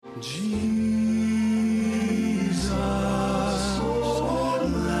Jesus,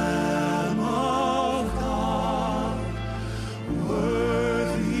 O Lamb of God,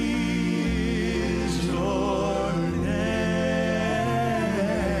 worthy is your name.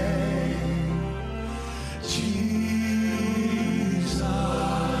 Jesus,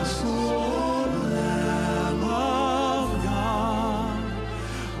 O Lamb of God,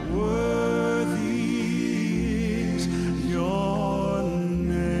 worthy is your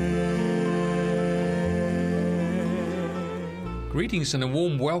name. Greetings and a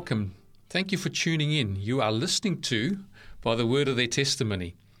warm welcome. Thank you for tuning in. You are listening to By the Word of Their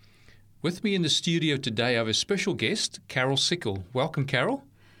Testimony. With me in the studio today, I have a special guest, Carol Sickle. Welcome, Carol.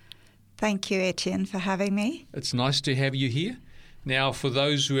 Thank you, Etienne, for having me. It's nice to have you here. Now, for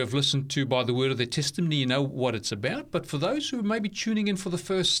those who have listened to By the Word of Their Testimony, you know what it's about. But for those who may be tuning in for the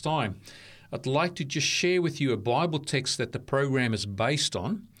first time, I'd like to just share with you a Bible text that the program is based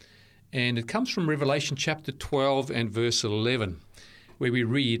on. And it comes from Revelation chapter 12 and verse 11, where we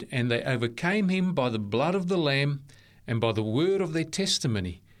read, "And they overcame him by the blood of the Lamb and by the word of their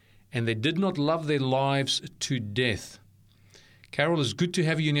testimony, and they did not love their lives to death." Carol, it's good to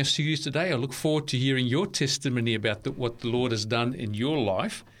have you in our studios today. I look forward to hearing your testimony about what the Lord has done in your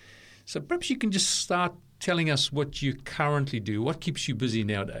life. So perhaps you can just start telling us what you currently do. What keeps you busy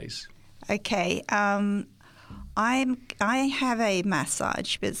nowadays? Okay, I have a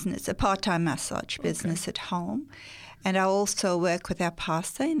massage business, a part-time massage business at home, and I also work with our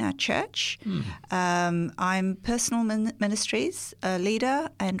pastor in our church. I'm personal ministries leader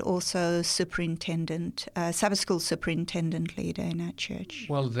and also superintendent, Sabbath school superintendent leader in our church.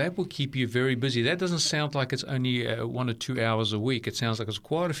 Well, that will keep you very busy. That doesn't sound like it's only 1 or 2 hours a week. It sounds like it's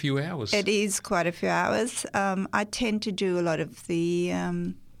quite a few hours. It is quite a few hours. I tend to do a lot of the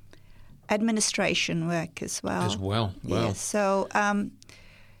administration work as well. Wow. Yes. So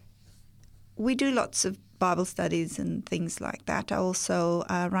we do lots of Bible studies and things like that. I also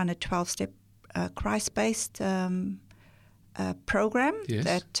run a 12-step Christ-based program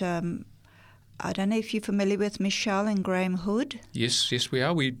that I don't know if you're familiar with Michelle and Graham Hood. Yes, we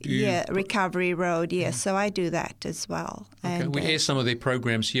are. We do. Yeah, Recovery Road, yes. So I do that as well. Okay. And, we air some of their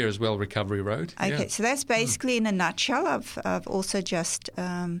programs here as well, Recovery Road. Okay, so that's basically in a nutshell. I've also just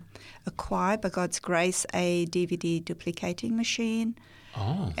acquired, by God's grace, a DVD duplicating machine.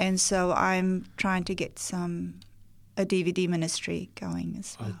 Oh. And so I'm trying to get a DVD ministry going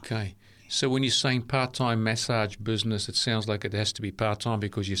as well. Okay. So when you're saying part-time massage business, it sounds like it has to be part-time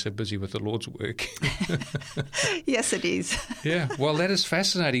because you're so busy with the Lord's work. Yes, it is. Yeah. Well, that is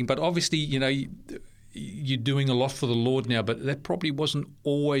fascinating. But obviously, you're doing a lot for the Lord now, but that probably wasn't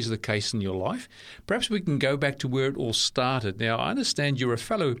always the case in your life. Perhaps we can go back to where it all started. Now, I understand you're a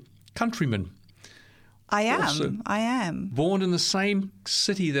fellow countryman. I am. Also, I am. Born in the same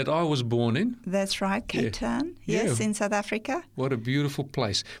city that I was born in. That's right, Cape Town. Yes, in South Africa. What a beautiful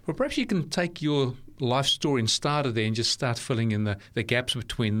place. Well, perhaps you can take your life story and start it there and just start filling in the gaps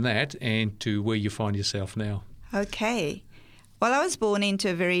between that and to where you find yourself now. Okay. Well, I was born into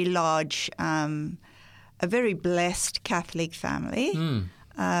a very large, a very blessed Catholic family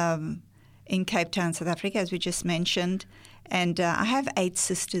in Cape Town, South Africa, as we just mentioned. And I have 8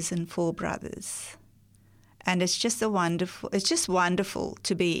 sisters and 4 brothers. And it's just wonderful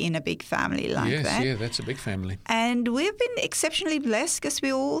to be in a big family like that. Yes, that's a big family. And we've been exceptionally blessed because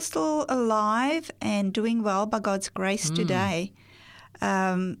we're all still alive and doing well by God's grace today.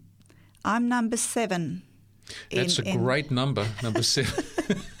 I'm number 7. That's a great number, number 7.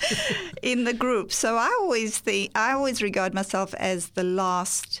 In the group. So I always regard myself as the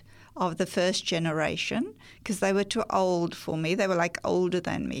last of the first generation because they were too old for me. They were like older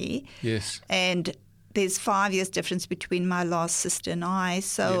than me. Yes. And there's 5 years difference between my last sister and I,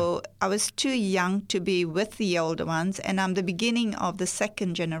 so I was too young to be with the older ones, and I'm the beginning of the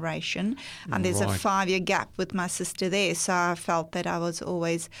second generation, and there's a 5-year gap with my sister there, so I felt that I was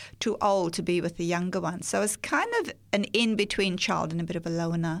always too old to be with the younger ones. So it's kind of an in-between child and a bit of a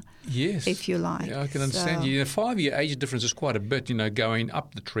loner, if you like. Yeah, I can understand you. 5-year age difference is quite a bit, going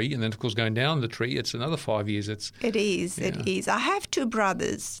up the tree, and then, of course, going down the tree, it's another 5 years. It is. I have 2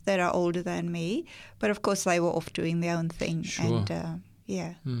 brothers that are older than me, but of course they were off doing their own thing. Sure.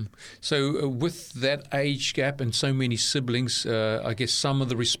 And, So with that age gap and so many siblings, I guess some of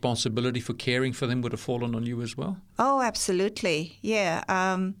the responsibility for caring for them would have fallen on you as well? Oh, absolutely. Yeah.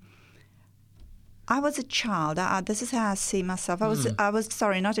 I was a child. This is how I see myself. I was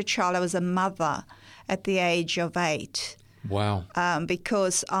not a child. I was a mother at the age of 8. Wow.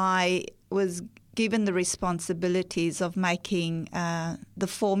 Because I was given the responsibilities of making the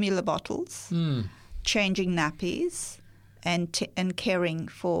formula bottles, changing nappies, and caring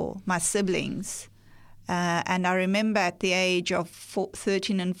for my siblings. And I remember at the age of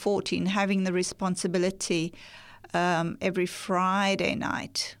 13 and 14 having the responsibility every Friday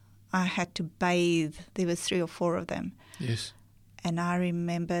night. I had to bathe. There were 3 or 4 of them. Yes. And I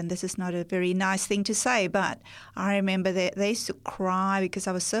remember, and this is not a very nice thing to say, but I remember that they used to cry because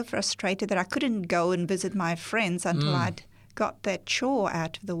I was so frustrated that I couldn't go and visit my friends until I'd got that chore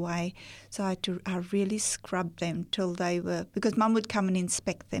out of the way. So I really scrubbed them till they were, because Mum would come and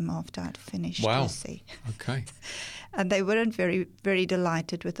inspect them after I'd finished. Wow. You see. Okay. And they weren't very, very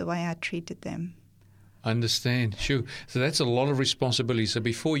delighted with the way I treated them. I understand. Sure. So that's a lot of responsibility. So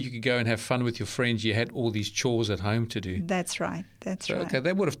before you could go and have fun with your friends, you had all these chores at home to do. That's right. That's right. Okay,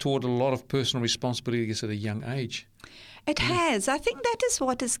 that would have taught a lot of personal responsibility, I guess, at a young age. It has. I think that is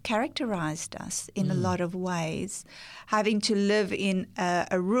what has characterized us in a lot of ways. Having to live in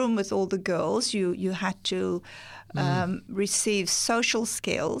a room with all the girls, you had to receive social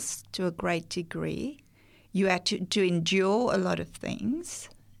skills to a great degree. You had to endure a lot of things,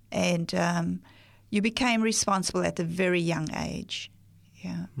 and you became responsible at a very young age.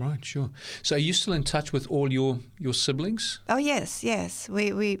 Yeah. Right, sure. So are you still in touch with all your siblings? Oh, yes.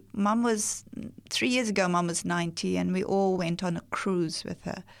 Mum was, 3 years ago, Mum was 90, and we all went on a cruise with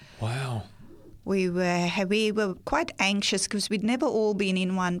her. Wow. We were quite anxious because we'd never all been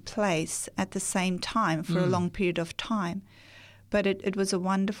in one place at the same time for a long period of time. But it was a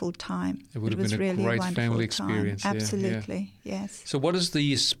wonderful time. It would have was been a really great wonderful family time. experience. Absolutely, yes. So what is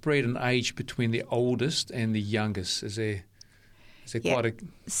the spread in age between the oldest and the youngest? Is there quite a...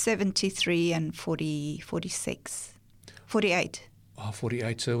 73 and 46. 48. Oh,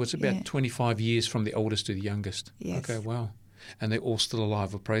 48. So it's about 25 years from the oldest to the youngest. Yes. Okay, wow. And they're all still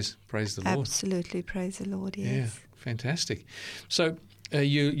alive. Well, praise the Lord. Absolutely, praise the Lord, yes. Yeah, fantastic. So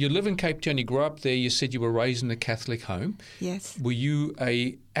you live in Cape Town, you grew up there, you said you were raised in a Catholic home. Yes. Were you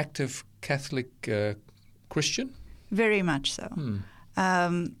a active Catholic Christian? Very much so.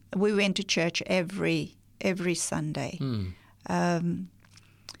 We went to church every Sunday.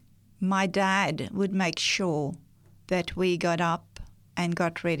 My dad would make sure that we got up and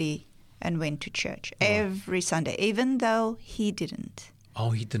got ready and went to church every Sunday, even though he didn't. Oh,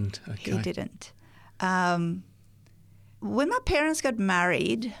 he didn't. Okay. He didn't. When my parents got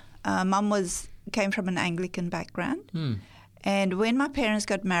married, Mum came from an Anglican background. And when my parents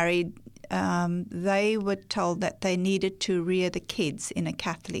got married, they were told that they needed to rear the kids in a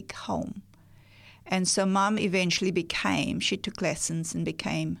Catholic home. And so Mum eventually she took lessons and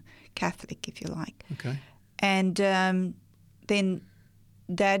became Catholic, if you like. Okay. And then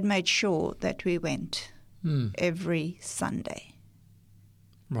Dad made sure that we went every Sunday.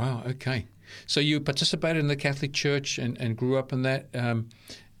 Wow, okay. So you participated in the Catholic Church and grew up in that.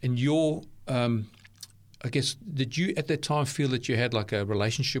 And your, I guess, did you at that time feel that you had like a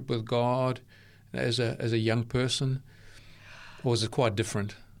relationship with God as a young person? Or was it quite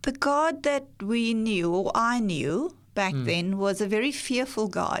different? The God that we knew, or I knew back then, was a very fearful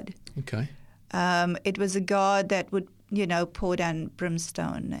God. Okay. It was a God that would, pour down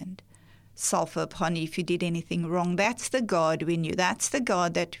brimstone and sulfur upon you if you did anything wrong. That's the God we knew. That's the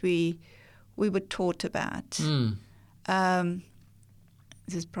God that we were taught about.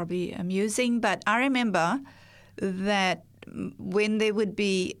 This is probably amusing, but I remember that when there would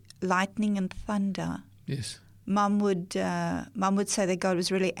be lightning and thunder, yes, Mum would say that God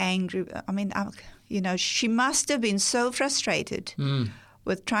was really angry. I mean, she must have been so frustrated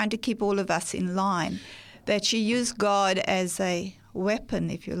with trying to keep all of us in line that she used God as a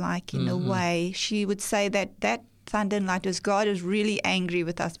weapon, if you like, in a way. She would say that thunder and light was God was really angry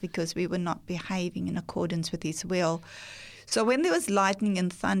with us because we were not behaving in accordance with His will. So when there was lightning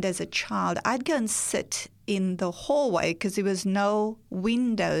and thunder as a child, I'd go and sit in the hallway because there was no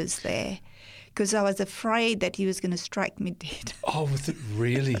windows there, because I was afraid that He was going to strike me dead. Oh, was it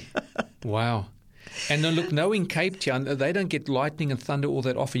really? Wow. And then look, knowing Cape Town, they don't get lightning and thunder all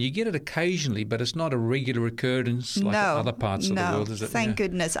that often. You get it occasionally, but it's not a regular occurrence like in other parts of the world, is it? Thank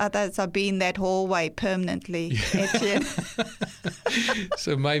goodness. Others have been in that hallway permanently, Etienne.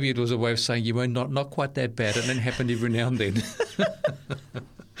 So maybe it was a way of saying you were not quite that bad. It didn't happen every now and then.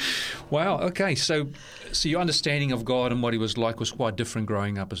 Wow, okay. So your understanding of God and what He was like was quite different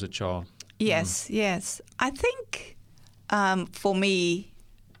growing up as a child. Yes, yes. I think for me,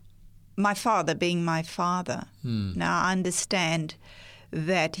 my father being my father, now I understand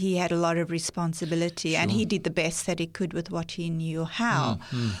that he had a lot of responsibility and he did the best that he could with what he knew how.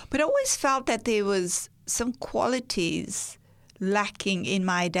 But I always felt that there was some qualities lacking in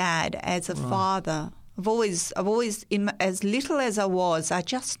my dad as a father. I've always, as little as I was, I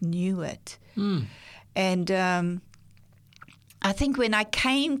just knew it. And I think when I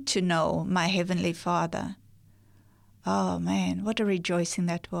came to know my Heavenly Father, oh man, what a rejoicing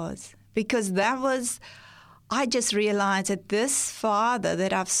that was. Because I just realized that this Father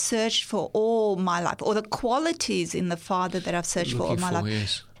that I've searched for all my life, or the qualities in the Father that I've searched for all my life,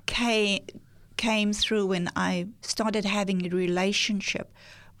 yes. came through when I started having a relationship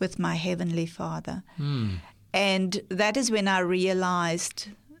with my Heavenly Father. And that is when I realized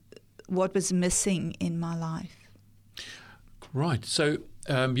what was missing in my life. Right. So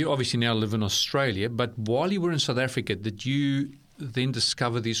you obviously now live in Australia, but while you were in South Africa, did you then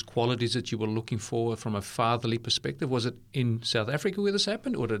discover these qualities that you were looking for from a fatherly perspective? Was it in South Africa where this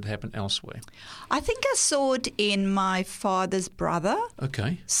happened, or did it happen elsewhere? I think I saw it in my father's brother.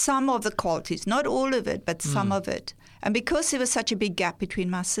 Okay. Some of the qualities, not all of it, but some of it. And because there was such a big gap between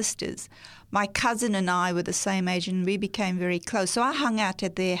my sisters, my cousin and I were the same age, and we became very close. So I hung out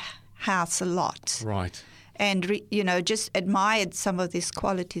at their house a lot. Right. And, just admired some of these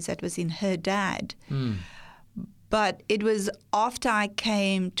qualities that was in her dad. But it was after I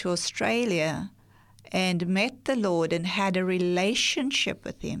came to Australia and met the Lord and had a relationship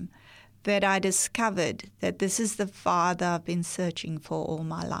with Him that I discovered that this is the Father I've been searching for all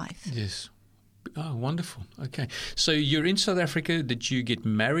my life. Yes. Oh, wonderful. Okay. So you're in South Africa. Did you get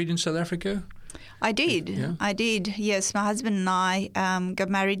married in South Africa? I did. Yeah. I did. Yes, my husband and I got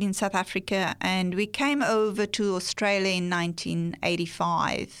married in South Africa, and we came over to Australia in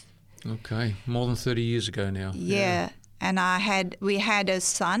 1985. Okay. More than 30 years ago now. Yeah. And we had a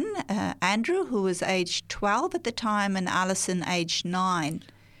son, Andrew, who was aged 12 at the time, and Alison aged 9.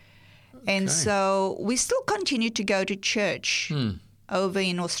 And so we still continued to go to church over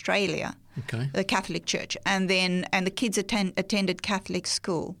in Australia, the Catholic church, and the kids attended Catholic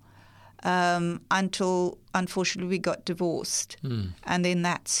school until, unfortunately, we got divorced, and then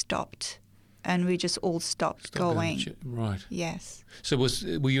that stopped, and we just all stopped going. Right. Yes. So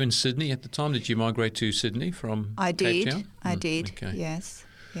were you in Sydney at the time? Did you migrate to Sydney from Cape Town? I did. Okay. Yes.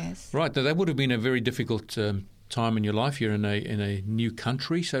 Right. That would have been a very difficult time in your life. You're in a new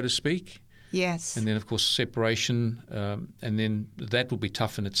country, so to speak. Yes. And then, of course, separation, and then that will be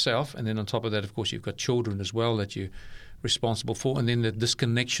tough in itself. And then on top of that, of course, you've got children as well that you're responsible for, and then the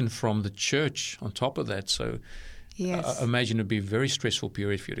disconnection from the church on top of that. So yes. I imagine it would be a very stressful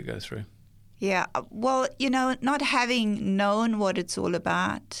period for you to go through. Yeah. Well, not having known what it's all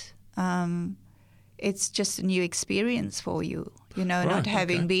about, it's just a new experience for you, right, not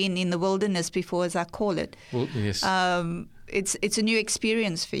having been in the wilderness before, as I call it. Well, yes. It's a new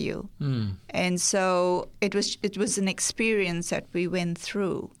experience for you. And so it was an experience that we went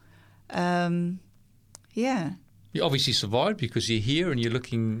through. Yeah. You obviously survived because you're here and you're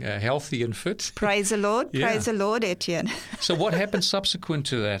looking healthy and fit. Praise the Lord. Yeah. Praise the Lord, Etienne. So what happened subsequent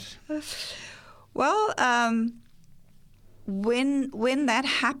to that? Well, when that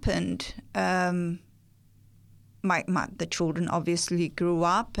happened, the children obviously grew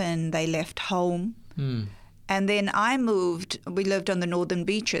up and they left home. And then I moved. We lived on the Northern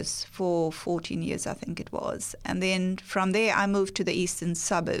Beaches for 14 years, I think it was. And then from there, I moved to the eastern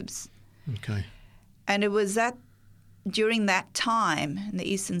suburbs. Okay. And it was during that time in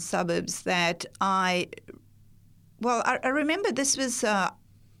the eastern suburbs that I remember this was, I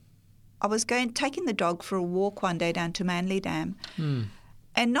was taking the dog for a walk one day down to Manly Dam.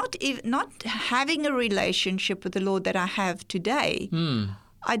 And not having a relationship with the Lord that I have today.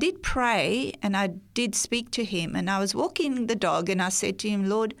 I did pray and I did speak to Him, and I was walking the dog and I said to Him,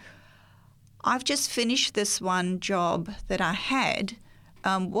 Lord, I've just finished this one job that I had.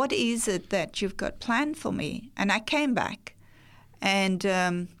 What is it that you've got planned for me? And I came back, and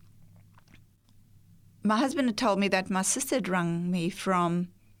my husband had told me that my sister had rung me from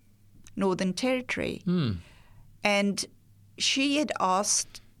Northern Territory, and she had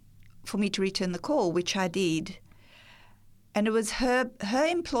asked for me to return the call, which I did. And it was her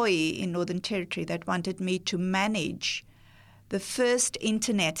employee in Northern Territory that wanted me to manage the first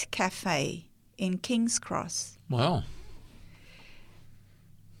internet cafe in King's Cross. Wow.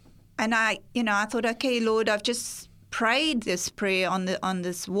 And I thought, okay, Lord, I've just prayed this prayer on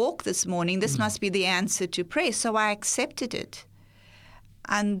this walk this morning. This must be the answer to prayer. So I accepted it.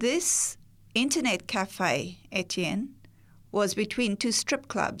 And this internet cafe, Etienne, was between two strip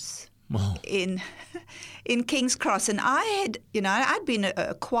clubs. Wow. In King's Cross. And I had, I'd been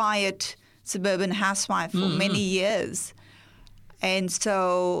a quiet suburban housewife for many years. And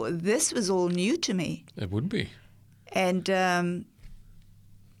so this was all new to me. It would be. And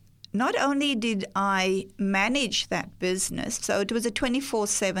not only did I manage that business, so it was a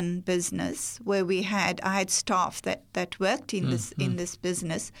 24/7 business where I had staff that worked in this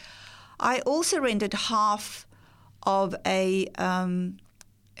business. I also rented half of it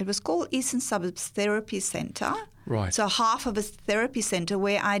was called Eastern Suburbs Therapy Centre. Right. So half of a therapy centre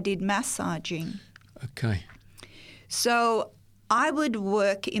where I did massaging. Okay. So I would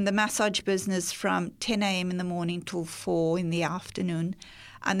work in the massage business from 10 a.m. in the morning till 4 in the afternoon.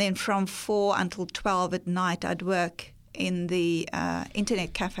 And then from 4 until 12 at night, I'd work in the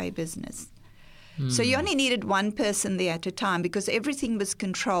internet cafe business. So you only needed one person there at a time because everything was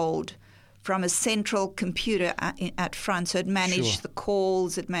controlled from a central computer at front. So it managed the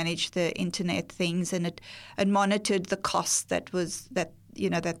calls, it managed the internet things, and it monitored the costs that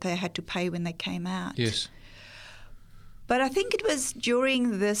they had to pay when they came out. Yes. But I think it was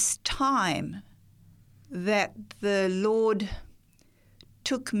during this time that the Lord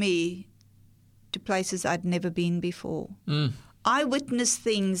took me to places I'd never been before. I witnessed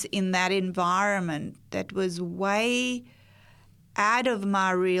things in that environment that was way out of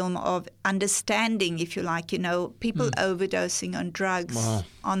my realm of understanding, if you like, people overdosing on drugs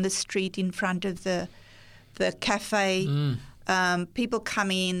on the street in front of the cafe, people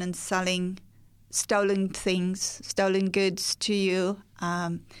coming in and selling stolen things, stolen goods to you,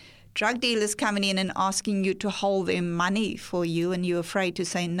 drug dealers coming in and asking you to hold their money for you, and you're afraid to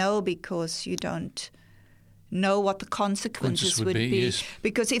say no because you don't know what the consequences would be. Yes.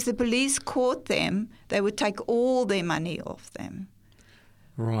 Because if the police caught them, they would take all their money off them.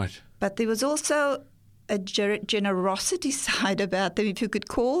 Right. But there was also a generosity side about them, if you could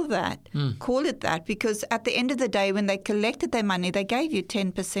call it that, because at the end of the day, when they collected their money, they gave you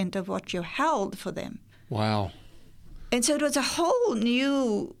 10% of what you held for them. Wow. And so it was a whole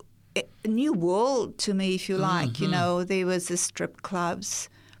new world to me, if you like. There was the strip clubs.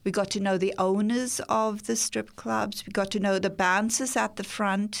 We got to know the owners of the strip clubs. We got to know the bouncers at the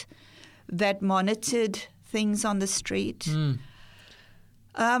front that monitored things on the street.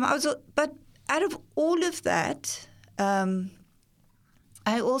 But out of all of that,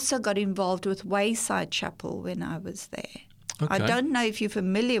 I also got involved with Wayside Chapel when I was there. Okay. I don't know if you're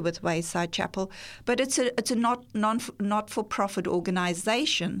familiar with Wayside Chapel, but it's a not-for-profit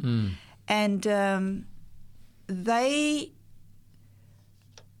organization, and they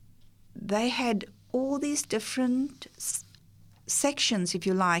had all these different sections, if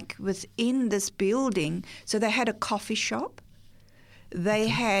you like, within this building. So they had a coffee shop. They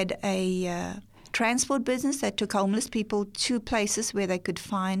had a transport business that took homeless people to places where they could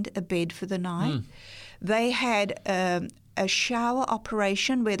find a bed for the night. They had a shower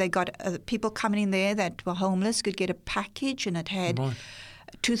operation where they got people coming in there that were homeless could get a package, and it had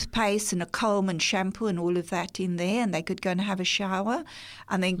toothpaste and a comb and shampoo and all of that in there, and they could go and have a shower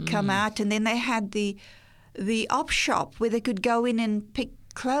and then come out. And then they had the op shop where they could go in and pick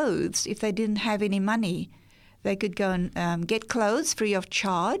clothes if they didn't have any money. They could go and get clothes free of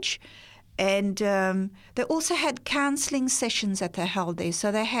charge. And they also had counselling sessions that they held there.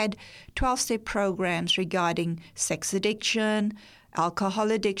 So they had 12-step programs regarding sex addiction,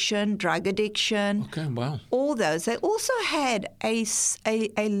 alcohol addiction, drug addiction. Okay, wow. All those. They also had a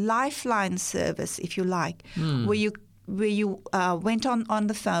lifeline service, if you like, where you went on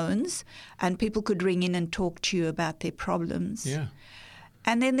the phones and people could ring in and talk to you about their problems. Yeah.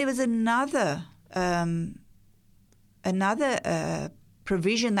 And then there was another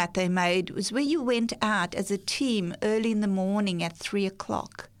provision that they made was where you went out as a team early in the morning at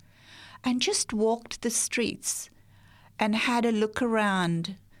 3:00 and just walked the streets and had a look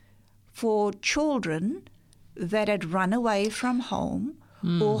around for children that had run away from home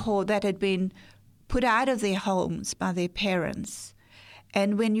or that had been put out of their homes by their parents.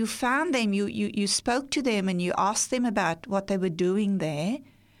 And when you found them, you spoke to them and you asked them about what they were doing there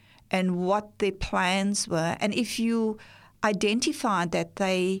and what their plans were. And if you identified that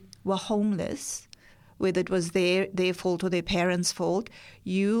they were homeless, whether it was their fault or their parents' fault,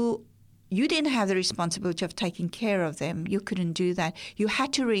 you didn't have the responsibility of taking care of them. You couldn't do that. You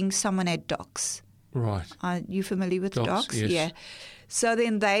had to ring someone at DOCS. Right. Are you familiar with DOCS? Yes. Yeah. So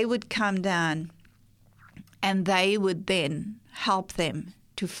then they would come down and they would then help them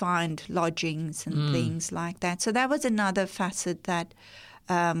to find lodgings and things like that. So that was another facet that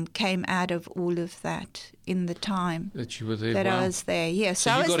came out of all of that in the time that you were there. That wow. I was there. Yes,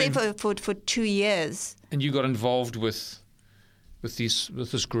 so I was there for 2 years. And you got involved with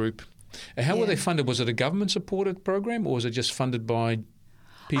this group. How were they funded? Was it a government-supported program, or was it just funded by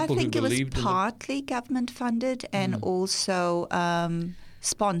people who believed in it? I think it was partly government-funded and also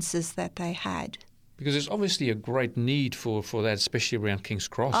sponsors that they had. Because there's obviously a great need for that, especially around King's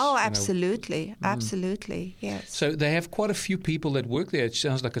Cross. Oh, absolutely. Absolutely, yes. So they have quite a few people that work there. It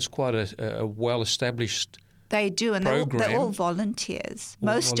sounds like it's quite a well-established They do, and program. they're all volunteers.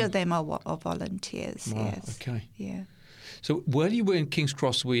 Most of them are volunteers, Wow, yes. okay. Yeah. So while you were in King's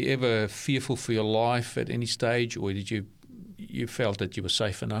Cross, were you ever fearful for your life at any stage, or did you felt that you were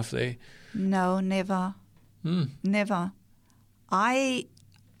safe enough there? No, never. Never. I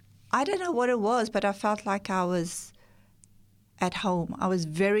don't know what it was, but I felt like I was at home. I was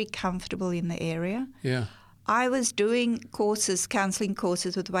very comfortable in the area. Yeah. I was doing counselling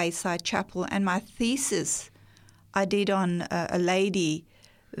courses with Wayside Chapel, and my thesis I did on a lady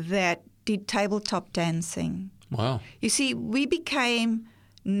that did tabletop dancing. Wow. You see, we became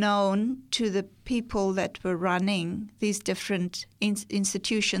known to the people that were running these different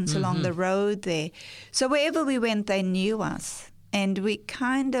institutions along the road there. So wherever we went, they knew us, and we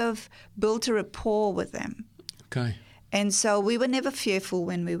kind of built a rapport with them. Okay. And so we were never fearful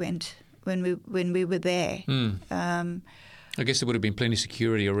when we went, when we were there. I guess there would have been plenty of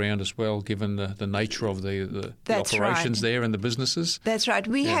security around as well, given the nature of the That's operations right. there and the businesses. That's right.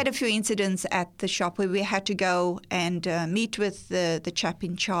 We had a few incidents at the shop where we had to go and meet with the chap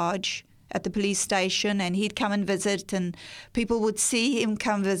in charge at the police station, and he'd come and visit, and people would see him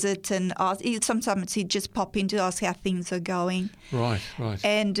come visit and ask. Sometimes he'd just pop in to ask how things are going. Right.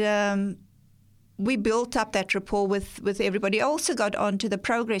 And we built up that rapport with everybody. I also got onto the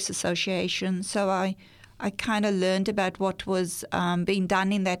Progress Association, so I kind of learned about what was being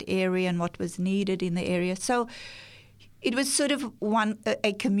done in that area and what was needed in the area. So it was sort of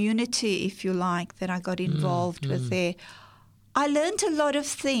a community, if you like, that I got involved with there. I learned a lot of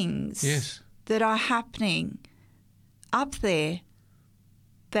things that are happening up there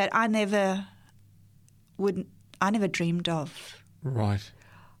that I never dreamed of. Right.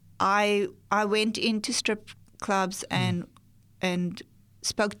 I went into strip clubs and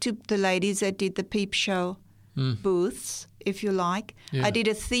spoke to the ladies that did the peep show booths, if you like. Yeah. I did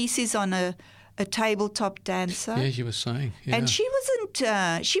a thesis on a tabletop dancer. Yeah, you were saying. Yeah. And she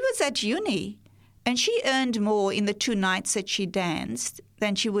was at uni, and she earned more in the 2 nights that she danced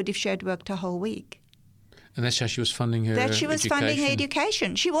than she would if she had worked a whole week. And that's how she was funding her That she was education. funding her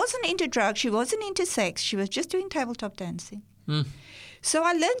education. She wasn't into drugs. She wasn't into sex. She was just doing tabletop dancing. So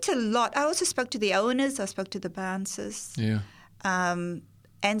I learned a lot. I also spoke to the owners. I spoke to the bouncers. Yeah.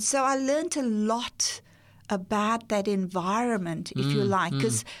 And so I learned a lot about that environment, if you like,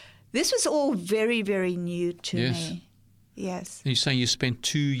 because this was all very, very new to me. Yes. And you're saying you spent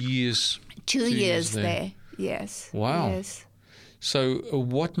 2 years... 2 years there. Yes. Wow. Yes. So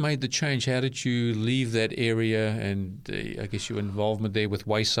what made the change? How did you leave that area and I guess your involvement there with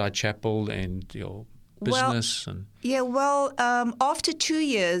Wayside Chapel and your business? After 2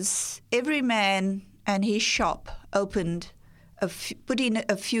 years, every man and his shop opened, put in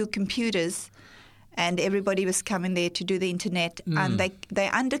a few computers, and everybody was coming there to do the internet, and they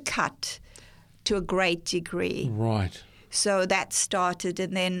undercut to a great degree. Right. So that started,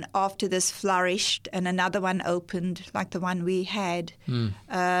 and then after this flourished, and another one opened, like the one we had.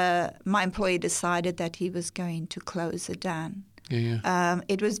 My employer decided that he was going to close it down.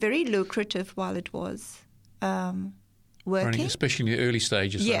 It was very lucrative while it was working. Running, especially in the early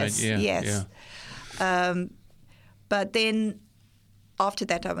stages. Yes. But then after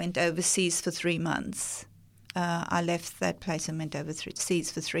that, I went overseas for 3 months. I left that place and went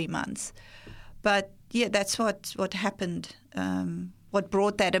overseas for 3 months. But yeah, that's what happened. What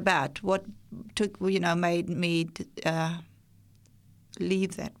brought that about? What made me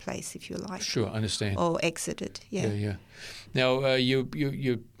leave that place, if you like. Sure, I understand. Or exit it. Yeah. Now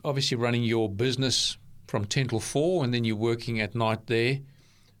you're obviously running your business from 10 till 4, and then you're working at night there.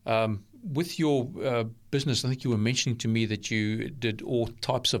 With your business, I think you were mentioning to me that you did all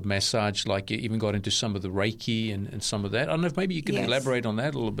types of massage, like you even got into some of the Reiki and some of that. I don't know if maybe you can elaborate on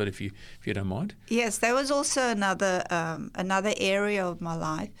that a little bit if you don't mind. Yes, that was also another area of my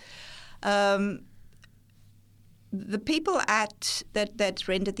life. The people that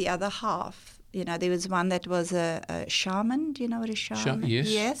rented the other half, there was one that was a shaman. Do you know what a shaman is? Yes.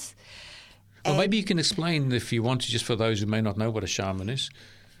 Yes. Well, maybe you can explain, if you want to, just for those who may not know what a shaman is.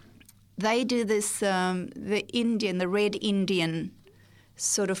 They do this, the Red Indian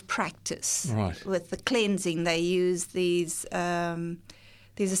sort of practice. Right. With the cleansing. They use these,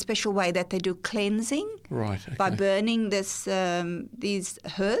 there's a special way that they do cleansing. Right. Okay. By burning these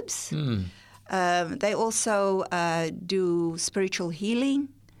herbs. They also do spiritual healing.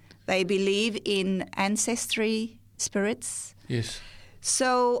 They believe in ancestry spirits. Yes.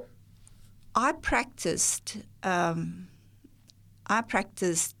 So I practiced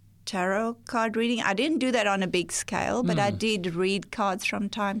tarot card reading. I didn't do that on a big scale, but I did read cards from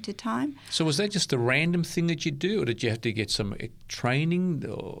time to time. So was that just a random thing that you do, or did you have to get some training?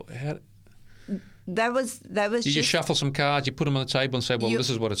 Or how? that was You just shuffle some cards, you put them on the table and say, well, this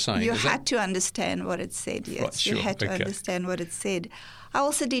is what it's saying. You had to understand what it said, yes. Right, sure. You had to understand what it said. I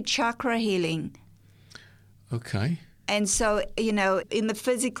also did chakra healing. Okay. And so, you know, in the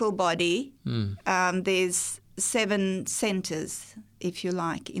physical body, there's 7 centers, if you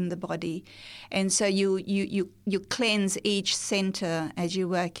like, in the body. And so you cleanse each center as you're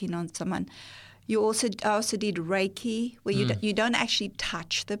working on someone. I also did Reiki, where you don't actually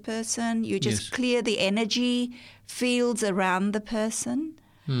touch the person. You just clear the energy fields around the person.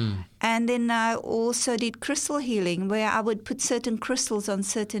 And then I also did crystal healing, where I would put certain crystals on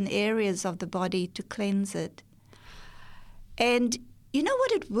certain areas of the body to cleanse it. And you know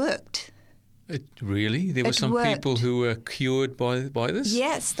what? It worked. Really? There were some people who were cured by this?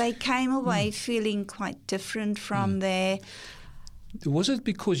 Yes, they came away feeling quite different from there. Was it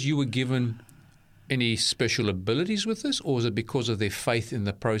because you were given any special abilities with this, or was it because of their faith in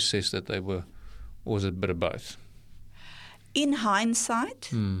the process that they were, or was it a bit of both? In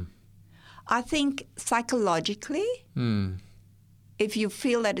hindsight, I think psychologically, if you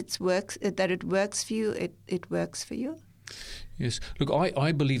feel that it works for you, it works for you. Yes. Look,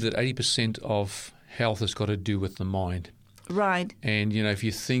 I believe that 80% of health has got to do with the mind. Right. And, you know, if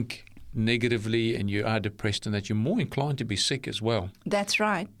you think negatively and you are depressed and that, you're more inclined to be sick as well. That's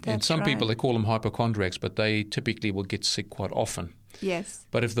right. And some people, they call them hypochondriacs, but they typically will get sick quite often. Yes.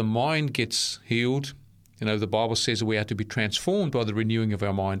 But if the mind gets healed, you know, the Bible says we are to be transformed by the renewing of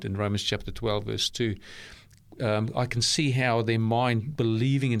our mind in Romans chapter 12, verse 2. I can see how their mind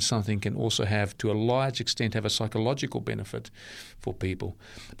believing in something can also have, to a large extent, have a psychological benefit for people.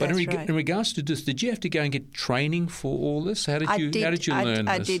 But in regards to this, did you have to go and get training for all this? How did you learn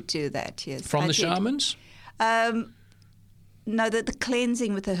this? I did do that, yes. From the shamans? No, the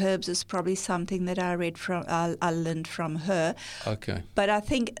cleansing with the herbs is probably something that I learned from her. Okay. But I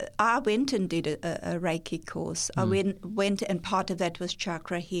think I went and did a Reiki course. I went, and part of that was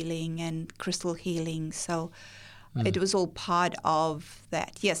chakra healing and crystal healing. So it was all part of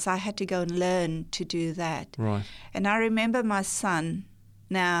that. Yes, I had to go and learn to do that. Right. And I remember my son.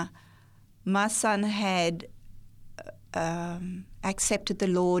 Now, my son had accepted the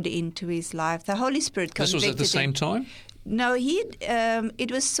Lord into his life. The Holy Spirit convicted him. This was at the same time? No,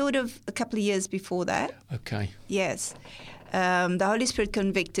 it was sort of a couple of years before that. Okay. Yes. The Holy Spirit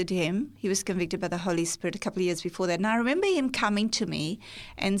convicted him. He was convicted by the Holy Spirit a couple of years before that. And I remember him coming to me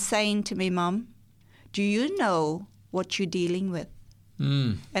and saying to me, Mom, do you know what you're dealing with?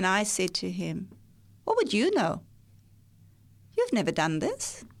 And I said to him, what would you know? You've never done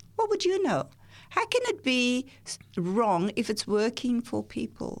this. What would you know? How can it be wrong if it's working for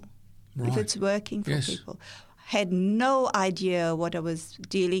people? Right. If it's working for people. Had no idea what I was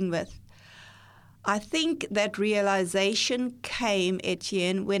dealing with. I think that realization came,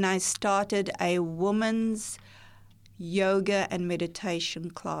 Etienne, when I started a woman's yoga and meditation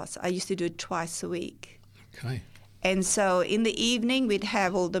class. I used to do it twice a week. Okay. And so in the evening, we'd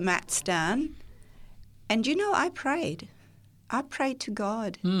have all the mats down. And, you know, I prayed. I prayed to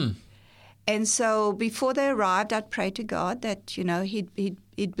God. And so before they arrived, I'd pray to God that, you know,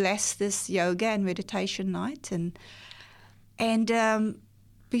 He'd bless this yoga and meditation night. And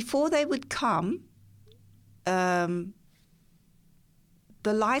before they would come, the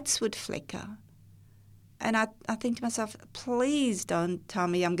lights would flicker. And I think to myself, please don't tell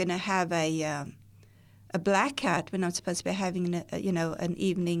me I'm going to have a blackout when I'm supposed to be having an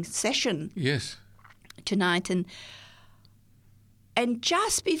evening session. Yes. Tonight. And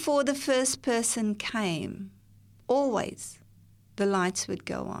just before the first person came, always the lights would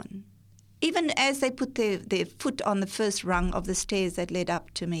go on. Even as they put their foot on the first rung of the stairs that led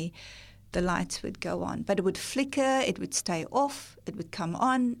up to me, the lights would go on. But it would flicker, it would stay off, it would come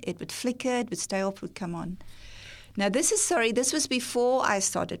on, it would flicker, it would stay off, it would come on. Now, this was before I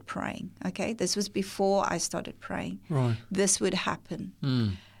started praying, okay? This was before I started praying. Right. This would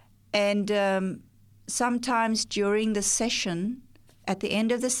happen. And sometimes during the session, at the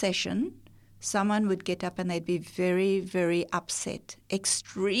end of the session, someone would get up and they'd be very, very upset,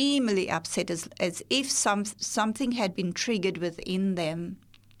 extremely upset, as if something had been triggered within them.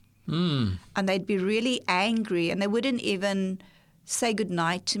 And they'd be really angry, and they wouldn't even say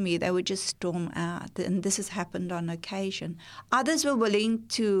goodnight to me. They would just storm out, and this has happened on occasion. Others were willing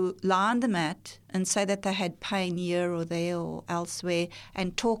to lie on the mat and say that they had pain here or there or elsewhere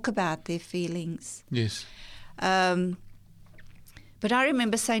and talk about their feelings. Yes. But I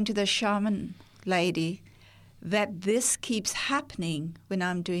remember saying to the shaman lady that this keeps happening when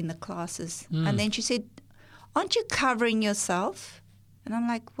I'm doing the classes. And then she said, aren't you covering yourself? And I'm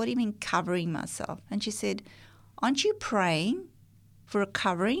like, what do you mean covering myself? And she said, aren't you praying for a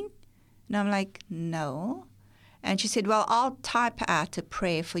covering? And I'm like, no. And she said, well, I'll type out a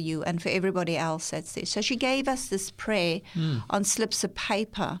prayer for you and for everybody else that's there. So she gave us this prayer on slips of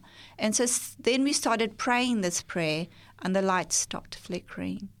paper. And so then we started praying this prayer, and the lights stopped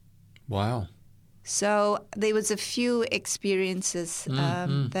flickering. Wow. So there was a few experiences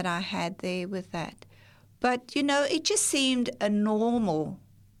that I had there with that. But, it just seemed a normal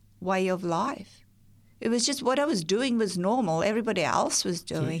way of life. It was just what I was doing was normal. Everybody else was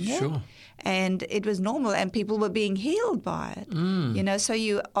doing it. Sure. And it was normal, and people were being healed by it. So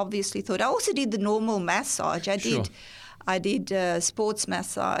you obviously thought. I also did the normal massage. I did sports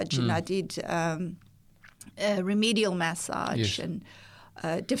massage, and I did remedial massage, and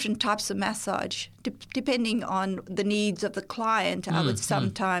different types of massage. Depending on the needs of the client, I would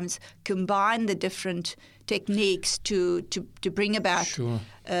sometimes combine the different techniques to bring about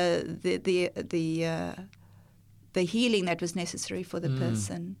the healing that was necessary for the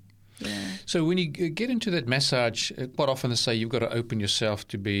person. Yeah. So when you get into that massage, quite often they say you've got to open yourself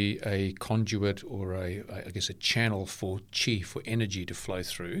to be a conduit or a channel for chi, for energy to flow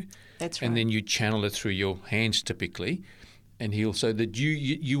through. That's right. And then you channel it through your hands typically and heal. So that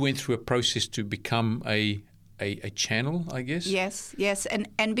you went through a process to become a channel, I guess? Yes. And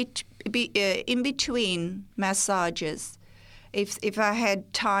in between massages, if I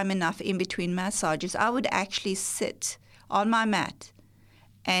had time enough in between massages, I would actually sit on my mat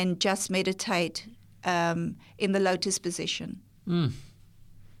and just meditate in the lotus position.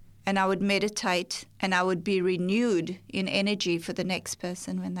 And I would meditate, and I would be renewed in energy for the next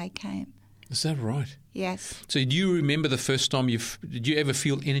person when they came. Is that right? Yes. So do you remember the first time did you ever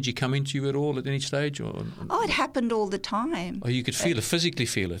feel energy come into you at all at any stage? It happened all the time. Oh, you could feel it, physically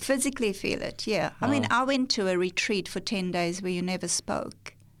feel it? Physically feel it, yeah. Wow. I mean, I went to a retreat for 10 days where you never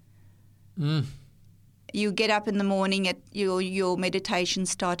spoke. You get up in the morning, your meditation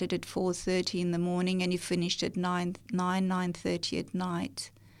started at 4:30 in the morning and you finished at 9:30 at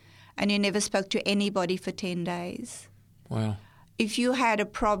night. And you never spoke to anybody for 10 days. Wow. If you had a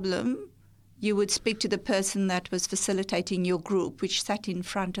problem, you would speak to the person that was facilitating your group, which sat in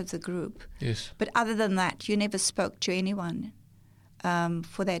front of the group. Yes. But other than that, you never spoke to anyone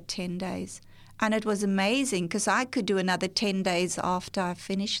for that 10 days. And it was amazing because I could do another 10 days after I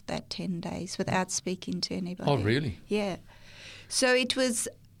finished that 10 days without speaking to anybody. Oh, really? Yeah. So it was,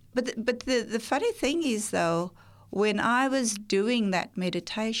 but the funny thing is, though, when I was doing that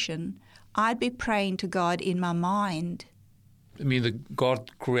meditation, I'd be praying to God in my mind. I mean, the God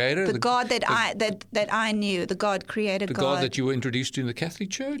creator? The God that I knew, the God created the God. God that you were introduced to in the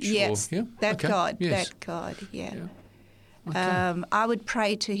Catholic Church? Yes, that God, yes. yeah. Okay. I would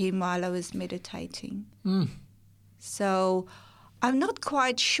pray to him while I was meditating. So I'm not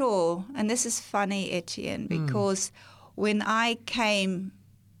quite sure, and this is funny, Etienne, because when I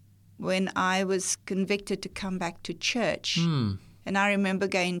was convicted to come back to church, and I remember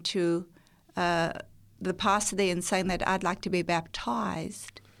going to the pastor there and saying that I'd like to be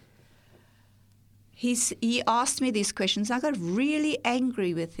baptized. He asked me these questions. I got really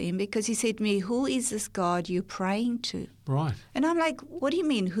angry with him because he said to me, "Who is this God you're praying to?" Right. And I'm like, "What do you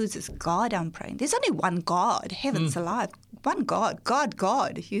mean, who's this God I'm praying? There's only one God, heavens alive, one God,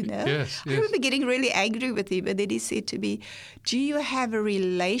 God, you know?" Yes. I remember getting really angry with him, and then he said to me, "Do you have a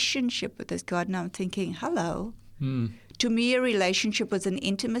relationship with this God?" And I'm thinking, hello. To me, a relationship was an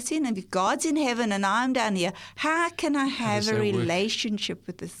intimacy, and if God's in heaven and I'm down here, how can I have a relationship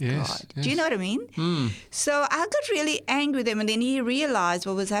with this God? Yes. Do you know what I mean? So I got really angry with him, and then he realized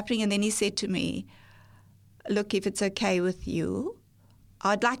what was happening, and then he said to me, "Look, if it's okay with you,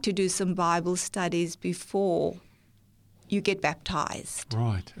 I'd like to do some Bible studies before you get baptized."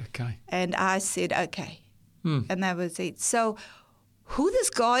 Right, okay. And I said, okay. And that was it. So who this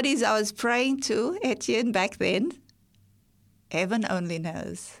God is I was praying to, Etienne, back then, heaven only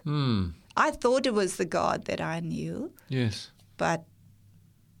knows. I thought it was the God that I knew. Yes. But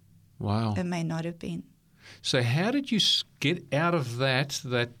wow, it may not have been. So how did you get out of that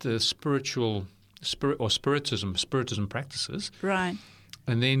spiritual spiritism practices? Right.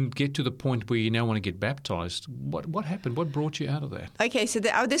 And then get to the point where you now want to get baptized. What happened? What brought you out of that? Okay, so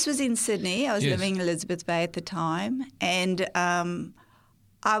this was in Sydney. I was living in Elizabeth Bay at the time, and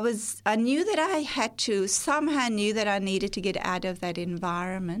I knew that I knew that I needed to get out of that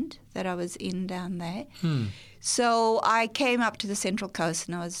environment that I was in down there. So I came up to the Central Coast,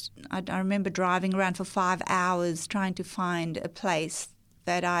 and I remember driving around for 5 hours trying to find a place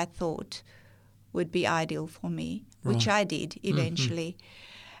that I thought would be ideal for me, which I did eventually.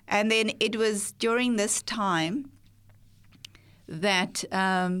 And then it was during this time that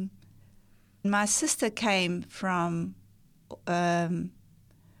my sister came from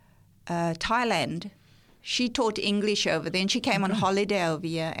Thailand. She taught English over there, and she came on holiday over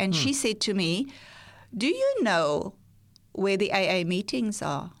here. And she said to me, "Do you know where the AA meetings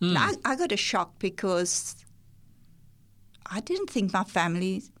are?" And I got a shock because I didn't think my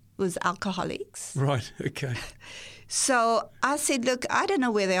family was alcoholics. Right. Okay. So I said, "Look, I don't know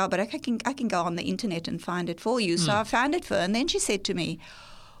where they are, but I can go on the internet and find it for you." So I found it for her. And then she said to me,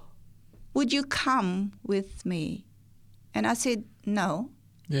 "Would you come with me?" And I said, "No."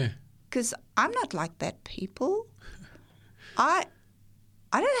 Yeah. Because I'm not like that, people. I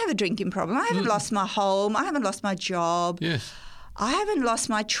don't have a drinking problem. I haven't lost my home. I haven't lost my job. Yes. I haven't lost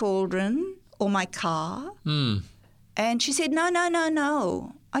my children or my car. And she said,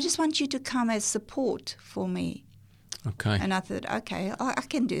 no. I just want you to come as support for me. Okay. And I thought, okay, I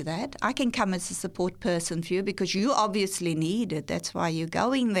can do that. I can come as a support person for you because you obviously need it. That's why you're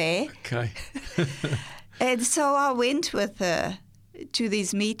going there. Okay. And so I went with her to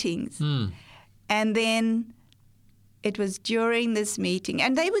these meetings. And then it was during this meeting.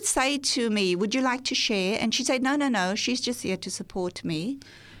 And they would say to me, "Would you like to share?" And she'd say, no, she's just here to support me.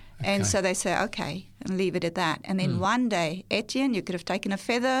 And so they say, okay, and leave it at that. And then one day, Etienne, you could have taken a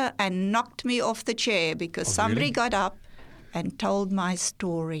feather and knocked me off the chair because somebody got up and told my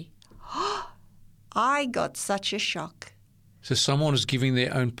story. I got such a shock. So someone was giving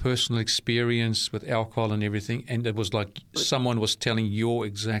their own personal experience with alcohol and everything, and it was like someone was telling your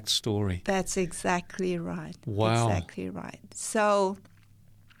exact story. That's exactly right. Wow. Exactly right. So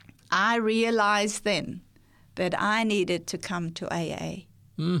I realized then that I needed to come to AA.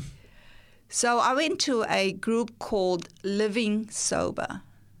 So I went to a group called Living Sober.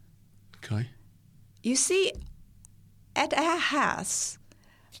 Okay. You see, at our house,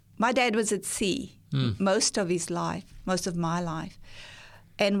 my dad was at sea most of his life, most of my life.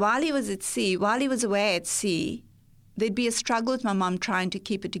 And while he was at sea, while he was away at sea, there'd be a struggle with my mum trying to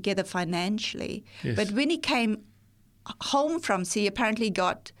keep it together financially. Yes. But when he came home from sea, apparently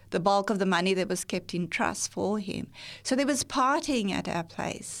got the bulk of the money that was kept in trust for him. So there was partying at our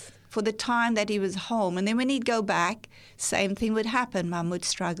place for the time that he was home. And then when he'd go back, same thing would happen. Mum would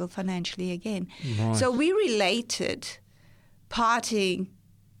struggle financially again. Right. So we related partying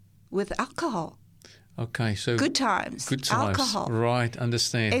with alcohol. Okay, so Good times. good times. Alcohol. Right,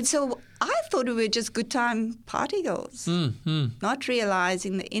 understand. And so I thought we were just good time party girls, not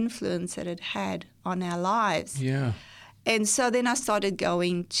realizing the influence that it had on our lives. Yeah. And so then I started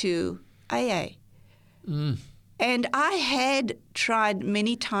going to AA. And I had tried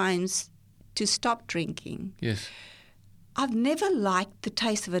many times to stop drinking. Yes. I've never liked the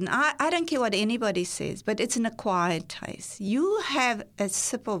taste of it. And I don't care what anybody says, but it's an acquired taste. You have a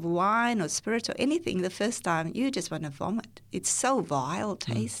sip of wine or spirits or anything the first time, you just want to vomit. It's so vile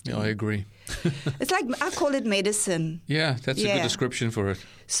tasting. Yeah, I agree. It's like, I call it medicine. Yeah, that's a good description for it.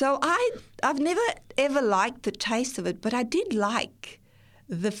 So I've never ever liked the taste of it, but I did like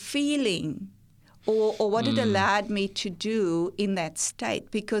the feeling or what it allowed me to do in that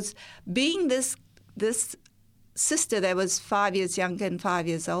state. Because being this sister that was 5 years younger and 5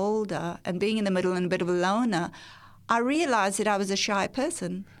 years older and being in the middle and a bit of a loner, I realized that I was a shy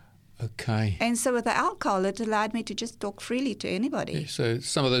person. Okay. And so with the alcohol, it allowed me to just talk freely to anybody. So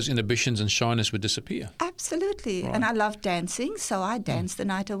some of those inhibitions and shyness would disappear. Absolutely. Right. And I loved dancing, so I danced the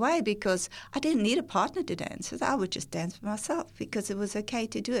night away because I didn't need a partner to dance with. I would just dance for myself because it was okay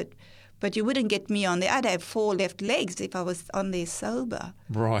to do it. But you wouldn't get me on there. I'd have 4 left legs if I was on there sober.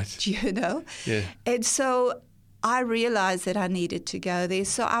 Right. You know? Yeah. And so I realized that I needed to go there.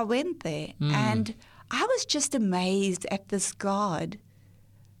 So I went there. And I was just amazed at this God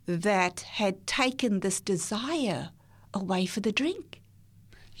that had taken this desire away for the drink.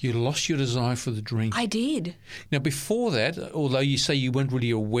 You lost your desire for the drink. I did. Now, before that, although you say you weren't really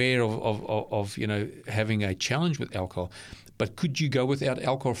aware of having a challenge with alcohol, but could you go without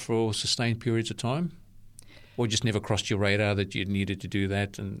alcohol for sustained periods of time? Or just never crossed your radar that you needed to do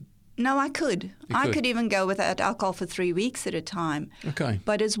that? And No, I could. I could. could even go without alcohol for 3 weeks at a time. Okay.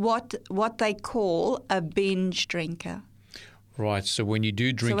 But it's what they call a binge drinker. Right, so when you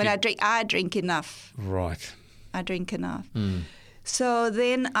do drink... So when I drink enough. Right. I drink enough. So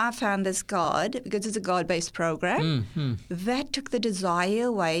then I found this God, because it's a God-based program, that took the desire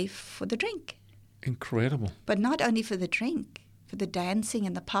away for the drink. Incredible. But not only for the drink, for the dancing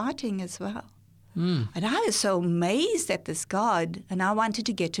and the partying as well. And I was so amazed at this God, and I wanted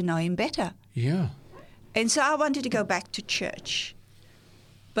to get to know him better. Yeah. And so I wanted to go back to church.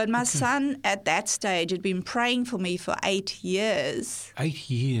 But my son at that stage had been praying for me for 8 years. 8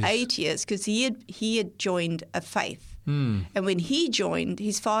 years. 8 years, because he had joined a faith. And when he joined,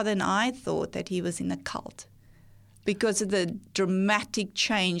 his father and I thought that he was in a cult. because of the dramatic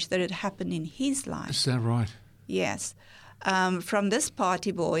change that had happened in his life. Is that right? Yes. From this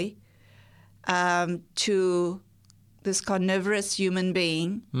party boy to this carnivorous human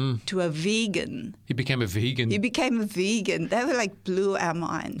being to a vegan. He became a vegan. He became a vegan. They were like blew our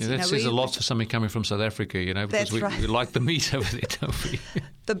minds. Yeah, that says a lot for somebody coming from South Africa, because we like the meat over there, don't we?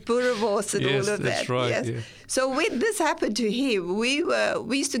 The boerewors and yes, all of that. That's right. Yes. Yeah. So when this happened to him, we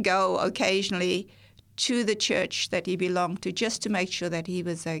used to go occasionally to the church that he belonged to just to make sure that he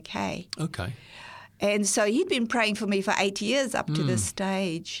was okay. Okay. And so he'd been praying for me for 8 years up to this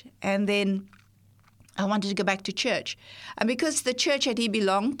stage. And then I wanted to go back to church. And because the church that he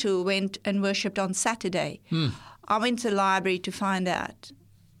belonged to went and worshipped on Saturday, I went to the library to find out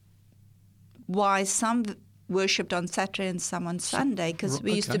why some worshipped on Saturday and some on Sunday, because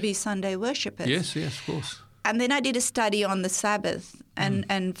we used to be Sunday worshippers. Yes, of course. And then I did a study on the Sabbath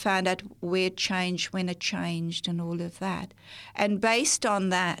and found out where it changed, when it changed, and all of that. And based on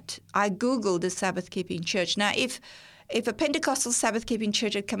that, I Googled a Sabbath-keeping church. Now, if a Pentecostal Sabbath-keeping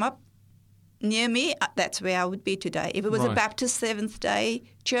church had come up near me, that's where I would be today. If it was a Baptist Seventh-day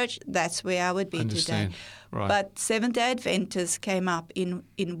church, that's where I would be today. Right. But Seventh-day Adventists came up in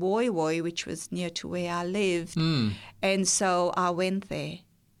Woy Woy, which was near to where I lived. And so I went there.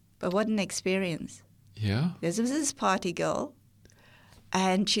 But what an experience. Yeah. There was this party girl,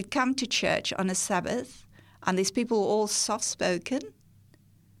 and she'd come to church on a Sabbath, and these people were all soft-spoken,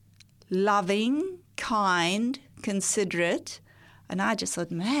 loving, kind, considerate, and I just thought,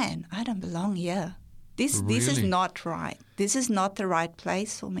 man, I don't belong here. This is not right. This is not the right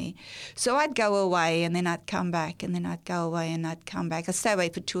place for me. So I'd go away, and then I'd come back, and then I'd go away, and I'd come back. I'd stay away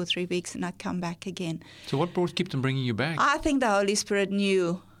for 2 or 3 weeks, and I'd come back again. So what kept on bringing you back? I think the Holy Spirit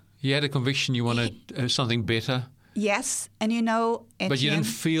knew. You had a conviction you wanted something better? Yes, and but you didn't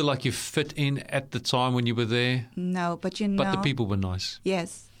feel like you fit in at the time when you were there? No, but But the people were nice?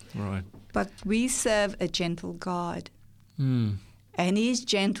 Yes. Right. But we serve a gentle God. And He's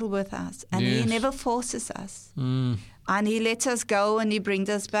gentle with us. And He never forces us. And He lets us go and He brings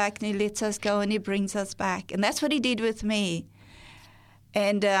us back, and He lets us go and He brings us back. And that's what He did with me.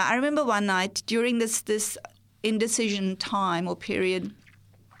 And I remember one night during this indecision time or period,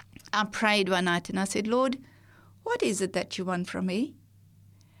 I prayed one night and I said, Lord, what is it that you want from me?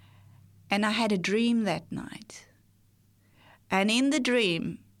 And I had a dream that night. And in the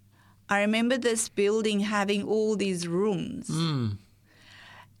dream, I remember this building having all these rooms.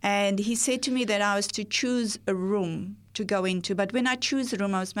 And He said to me that I was to choose a room to go into. But when I choose a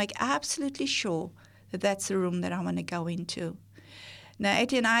room, I was make absolutely sure that that's the room that I want to go into. Now,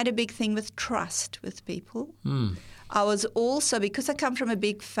 Etienne, I had a big thing with trust with people. I was also, because I come from a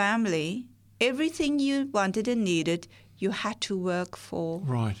big family, everything you wanted and needed, you had to work for.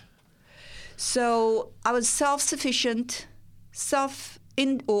 Right. So I was self-sufficient,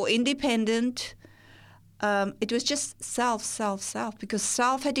 independent. It was just self, because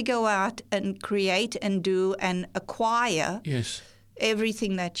self had to go out and create and do and acquire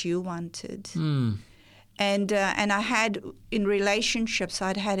everything that you wanted. And I had, in relationships,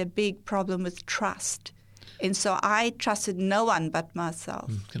 I'd had a big problem with trust. And so I trusted no one but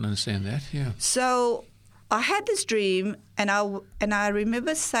myself. Can understand that, yeah. So I had this dream, and I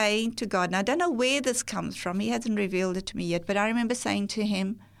remember saying to God, and I don't know where this comes from. He hasn't revealed it to me yet, but I remember saying to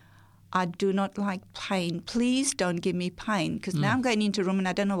Him, I do not like pain. Please don't give me pain, because now I'm going into a room and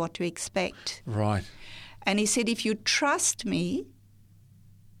I don't know what to expect. Right. And He said, if you trust me,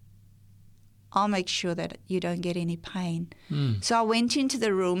 I'll make sure that you don't get any pain. So I went into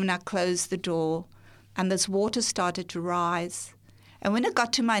the room and I closed the door, and this water started to rise. And when it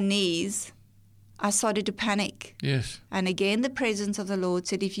got to my knees, I started to panic. Yes. And again, the presence of the Lord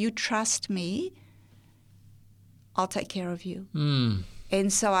said, if you trust me, I'll take care of you.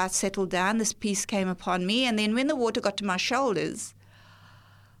 And so I settled down. This peace came upon me. And then when the water got to my shoulders,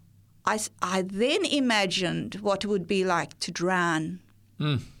 I then imagined what it would be like to drown.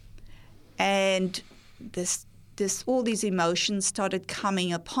 And all these emotions started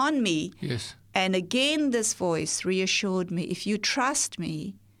coming upon me. Yes. And again, this voice reassured me, if you trust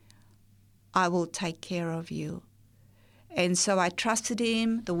me, I will take care of you. And so I trusted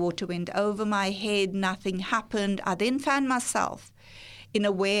Him. The water went over my head. Nothing happened. I then found myself in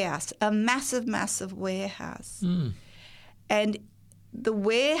a warehouse, a massive, massive warehouse. And the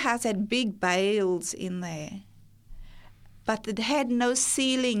warehouse had big bales in there, but it had no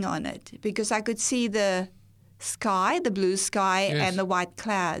ceiling on it, because I could see the sky, the blue sky, and the white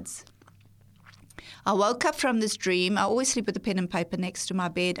clouds. I woke up from this dream. I always sleep with a pen and paper next to my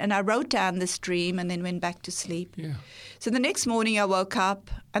bed, and I wrote down this dream and then went back to sleep. Yeah. So the next morning I woke up,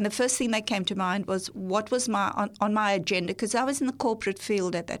 and the first thing that came to mind was what was on my agenda, because I was in the corporate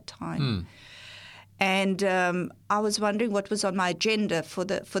field at that time. And I was wondering what was on my agenda for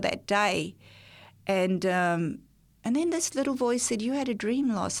that day. And then this little voice said, "You had a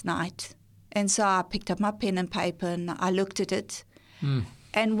dream last night." And so I picked up my pen and paper and I looked at it.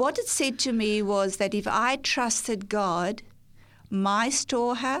 And what it said to me was that if I trusted God, my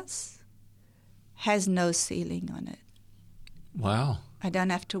storehouse has no ceiling on it. Wow. I don't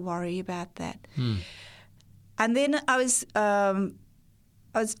have to worry about that. And then I was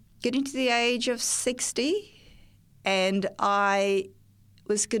getting to the age of 60, and I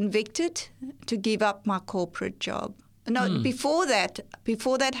was convicted to give up my corporate job. No, before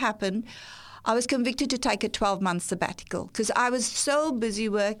that happened, I was convicted to take a 12-month sabbatical because I was so busy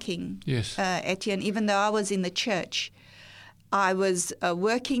working, Yes. Etienne, even though I was in the church. I was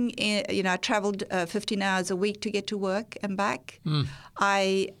working, I traveled 15 hours a week to get to work and back.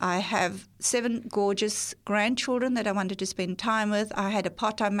 I have 7 gorgeous grandchildren that I wanted to spend time with. I had a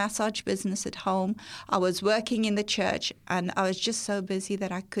part-time massage business at home. I was working in the church, and I was just so busy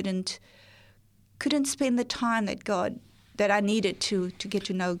that I couldn't spend the time that I needed to get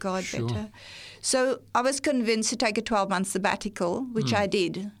to know God better. So I was convinced to take a 12-month sabbatical, which I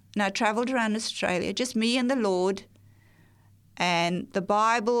did. And I traveled around Australia, just me and the Lord, and the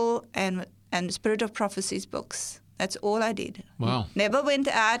Bible and Spirit of Prophecies books. That's all I did. Wow. Never went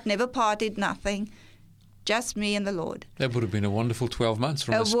out, never partied, nothing. Just me and the Lord. That would have been a wonderful 12 months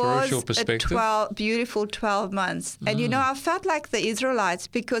from a spiritual perspective. It was a beautiful 12 months. And, I felt like the Israelites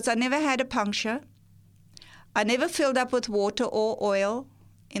because I never had a puncture. I never filled up with water or oil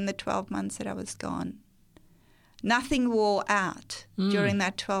in the 12 months that I was gone. Nothing wore out during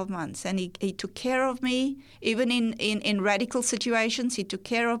that 12 months. And he took care of me. Even in radical situations, he took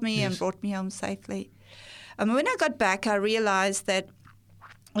care of me and brought me home safely. And when I got back, I realized that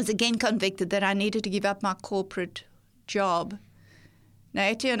I was again convicted that I needed to give up my corporate job. Now,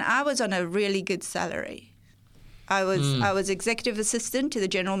 Etienne, I was on a really good salary. I was executive assistant to the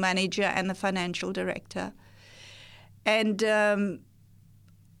general manager and the financial director. And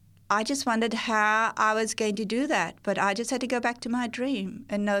I just wondered how I was going to do that. But I just had to go back to my dream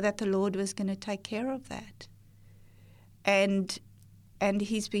and know that the Lord was going to take care of that. And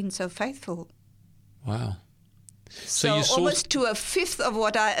he's been so faithful. Wow. So you saw almost to a fifth of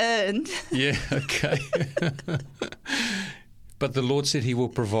what I earned. Yeah, okay. But the Lord said he will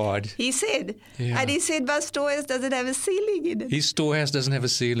provide. He said. Yeah. And he said, my storehouse doesn't have a ceiling in it. His storehouse doesn't have a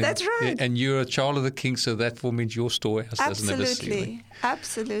ceiling. That's right. Yeah, and you're a child of the King, so that means your storehouse doesn't have a ceiling.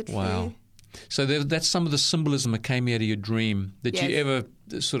 Absolutely. Wow. So that's some of the symbolism that came out of your dream. Did you ever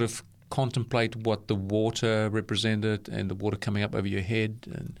sort of contemplate what the water represented and the water coming up over your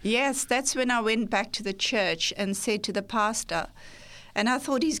head? Yes, that's when I went back to the church and said to the pastor, and I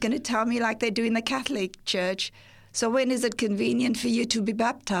thought he's going to tell me like they do in the Catholic Church, so when is it convenient for you to be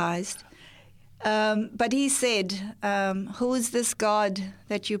baptized? But he said, who is this God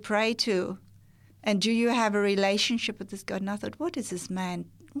that you pray to? And do you have a relationship with this God? And I thought, what is this man?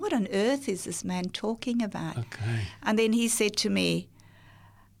 What on earth is this man talking about? Okay. And then he said to me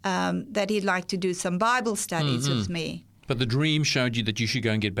that he'd like to do some Bible studies with me. But the dream showed you that you should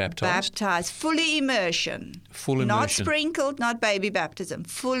go and get baptized? Baptized, fully immersion. Full immersion. Not sprinkled, not baby baptism.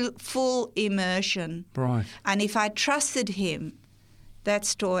 Full immersion. Right. And if I trusted him, that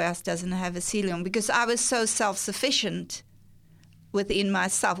storehouse doesn't have a ceiling because I was so self-sufficient within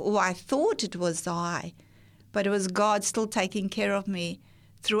myself. Oh, I thought it was I, but it was God still taking care of me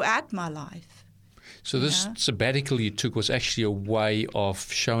throughout my life. So this sabbatical you took was actually a way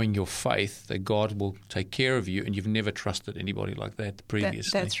of showing your faith that God will take care of you, and you've never trusted anybody like that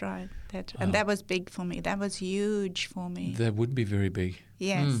previously. That's right. And that was big for me. That was huge for me. That would be very big.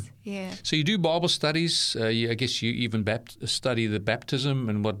 Yes, yeah. So you do Bible studies. I guess you even study the baptism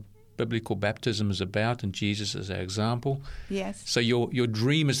and what biblical baptism is about, and Jesus as our example. Yes. So your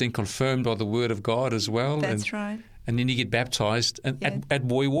dream is then confirmed by the Word of God as well. That's right. And then you get baptized at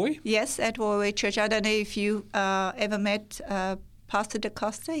Woy Woy? Yes, at Woy Woy Church. I don't know if you ever met Pastor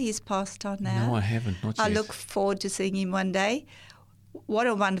DaCosta. He's passed on now. No, I haven't. Not yet. I look forward to seeing him one day. What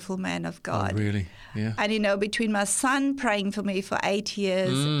a wonderful man of God. Oh, really? Yeah. And, between my son praying for me for 8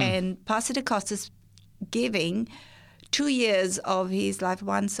 years and Pastor DaCosta's giving 2 years of his life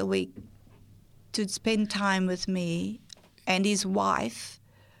once a week to spend time with me and his wife,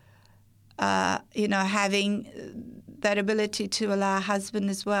 having that ability to allow a husband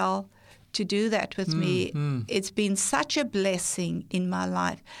as well to do that with me. It's been such a blessing in my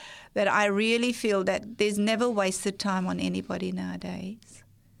life. that I really feel that there's never wasted time on anybody nowadays.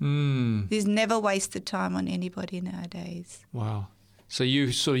 There's never wasted time on anybody nowadays. Wow. So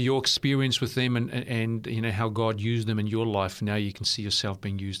your experience with them and you know how God used them in your life, now you can see yourself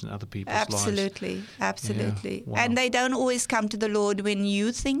being used in other people's lives. Absolutely. Yeah. Wow. And they don't always come to the Lord when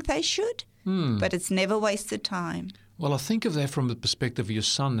you think they should, but it's never wasted time. Well, I think of that from the perspective of your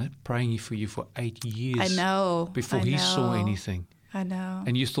son praying for you for 8 years. I know. Before he saw anything. I know.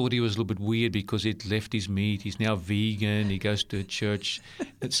 And you thought he was a little bit weird because he'd left his meat. He's now vegan. He goes to a church.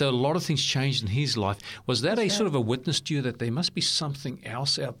 And so a lot of things changed in his life. Was that sort of a witness to you that there must be something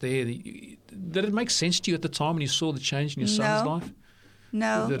else out there? Did it make sense to you at the time when you saw the change in your son's life?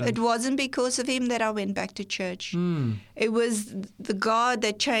 No, it wasn't because of him that I went back to church. It was the God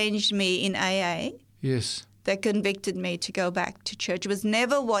that changed me in AA. Yes. That convicted me to go back to church. It was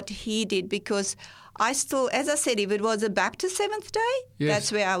never what he did, because I still, as I said, if it was a Baptist Seventh Day,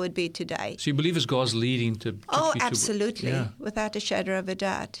 that's where I would be today. So you believe it's God's leading to Oh, absolutely. Without a shadow of a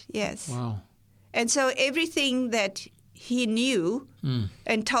doubt, yes. Wow. And so everything that he knew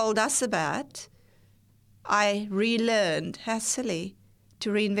and told us about, I relearned. How silly to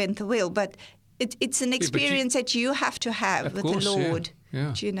reinvent the wheel. But it's an experience that you have to have with the Lord,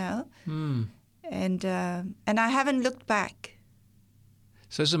 do you know? And I haven't looked back.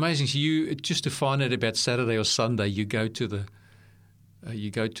 So it's amazing. So you, just to find out about Saturday or Sunday, you go to the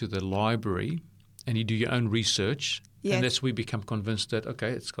library and you do your own research, and that's where we become convinced that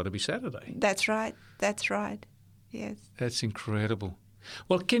it's got to be Saturday. That's right. Yes. That's incredible.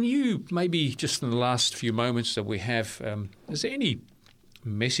 Well, can you maybe just in the last few moments that we have, is there any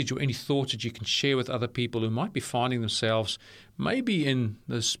message or any thoughts that you can share with other people who might be finding themselves maybe in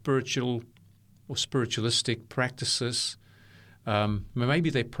the spiritual or spiritualistic practices? Maybe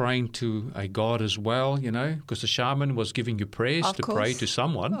they're praying to a God as well, you know, because the shaman was giving you prayers to pray to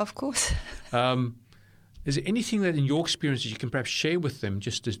someone. Of course. Is there anything that in your experience that you can perhaps share with them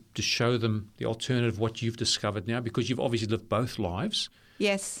just to show them the alternative, what you've discovered now? Because you've obviously lived both lives.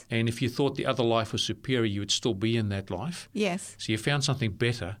 Yes. And if you thought the other life was superior, you would still be in that life. Yes. So you found something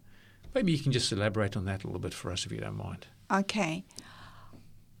better. Maybe you can just elaborate on that a little bit for us if you don't mind. Okay.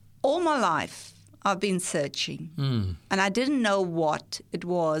 All my life, I've been searching, and I didn't know what it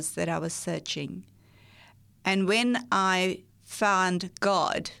was that I was searching. And when I found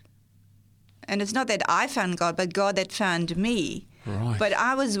God, and it's not that I found God, but God that found me, right. But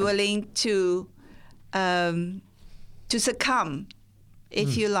I was willing to succumb,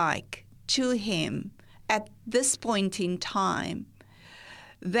 if you like, to Him at this point in time.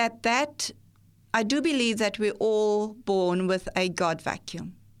 That I do believe that we're all born with a God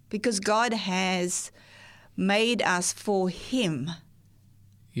vacuum. Because God has made us for Him.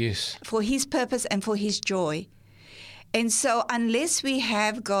 Yes. For His purpose and for His joy. And so unless we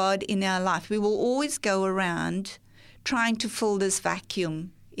have God in our life, we will always go around trying to fill this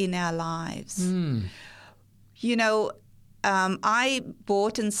vacuum in our lives. You know, I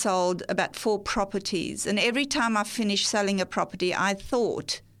bought and sold about 4 properties. And every time I finished selling a property, I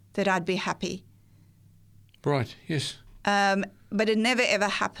thought that I'd be happy. Right, yes. But it never, ever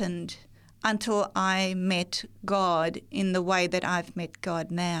happened until I met God in the way that I've met God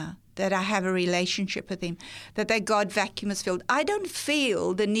now, that I have a relationship with Him, that God vacuum is filled. I don't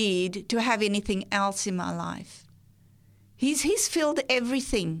feel the need to have anything else in my life. He's filled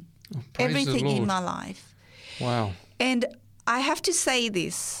everything, everything in my life. Wow. And I have to say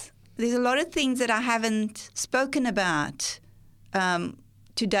this. There's a lot of things that I haven't spoken about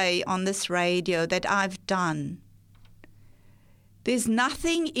today on this radio that I've done. There's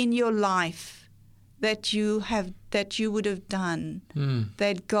nothing in your life that you would have done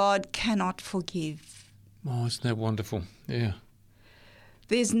that God cannot forgive. Oh, isn't that wonderful? Yeah.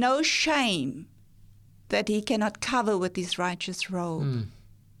 There's no shame that He cannot cover with His righteous robe.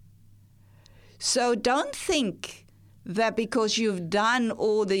 So don't think that because you've done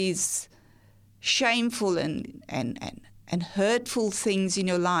all these shameful and hurtful things in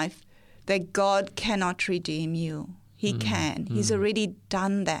your life that God cannot redeem you. He can. He's already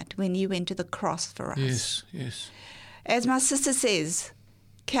done that when He went to the cross for us. Yes, yes. As my sister says,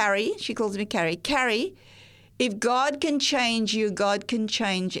 Carrie, she calls me Carrie, Carrie, if God can change you, God can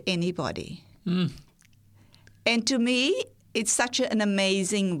change anybody. And to me, it's such an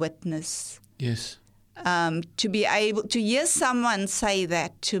amazing witness. Yes. To be able to hear someone say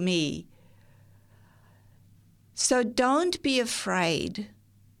that to me. So don't be afraid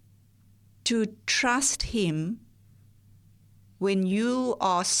to trust Him when you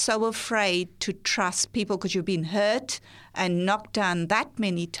are so afraid to trust people because you've been hurt and knocked down that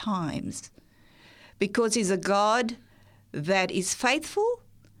many times. Because He's a God that is faithful,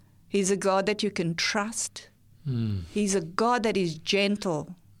 He's a God that you can trust. He's a God that is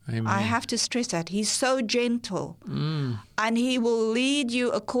gentle. Amen. I have to stress that. He's so gentle. And He will lead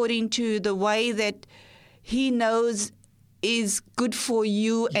you according to the way that He knows is good for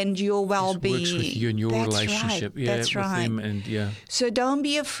you and your well-being. Works with you and your relationship. Right. Yeah, That's with right. Him and So don't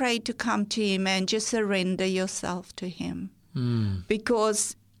be afraid to come to Him and just surrender yourself to Him.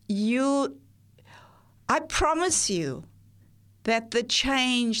 Because I promise you that the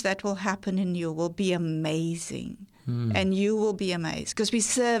change that will happen in you will be amazing. And you will be amazed because we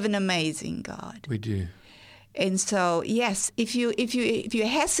serve an amazing God. we do. And so, yes, if you're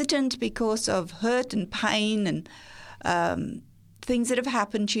hesitant because of hurt and pain and things that have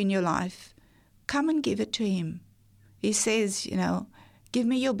happened to you in your life, come and give it to Him. He says, give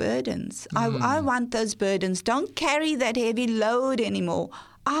me your burdens. I want those burdens. Don't carry that heavy load anymore.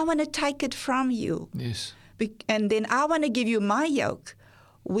 I want to take it from you. Yes. And then I want to give you my yoke,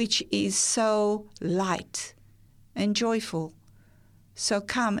 which is so light and joyful. So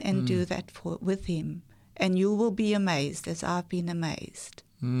come and do that with Him, and you will be amazed as I've been amazed.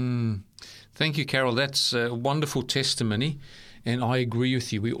 Thank you, Carol. That's a wonderful testimony, and I agree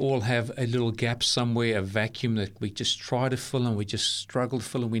with you. We all have a little gap somewhere, a vacuum that we just try to fill and we just struggle to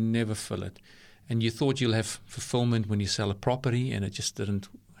fill and we never fill it. And you thought you'll have fulfillment when you sell a property, and it just didn't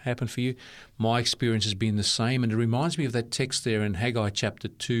happen for you. My experience has been the same, and it reminds me of that text there in Haggai chapter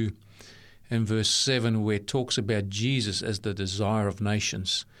 2 and verse 7 where it talks about Jesus as the desire of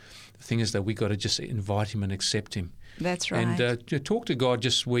nations. The thing is that we got to just invite Him and accept Him. That's right. And to talk to God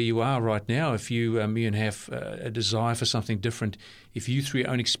just where you are right now. If you have a desire for something different, if you through your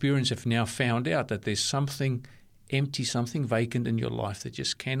own experience have now found out that there's something empty, something vacant in your life that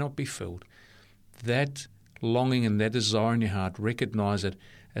just cannot be filled, that longing and that desire in your heart, recognize it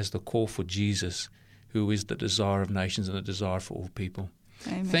as the call for Jesus, who is the desire of nations and the desire for all people.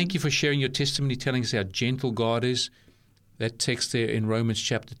 Amen. Thank you for sharing your testimony, telling us how gentle God is. That text there in Romans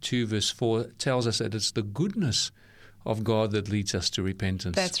chapter 2, verse 4 tells us that it's the goodness of God that leads us to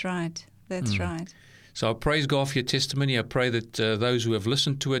repentance. That's right. That's right. So I praise God for your testimony. I pray that those who have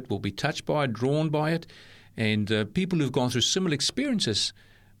listened to it will be touched by it, drawn by it, and people who have gone through similar experiences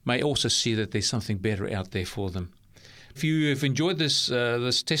may also see that there's something better out there for them. If you have enjoyed this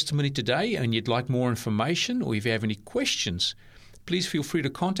testimony today and you'd like more information, or if you have any questions, please feel free to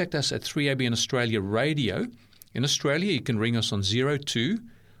contact us at 3ABN Australia Radio. In Australia, you can ring us on 02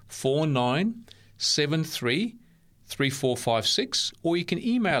 49 73 3456, or you can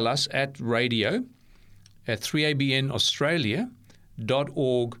email us at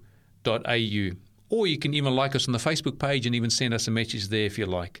radio@3abnaustralia.org.au, or you can even like us on the Facebook page and even send us a message there if you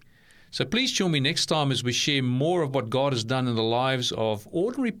like. So please join me next time as we share more of what God has done in the lives of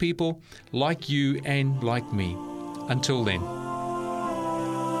ordinary people like you and like me. Until then.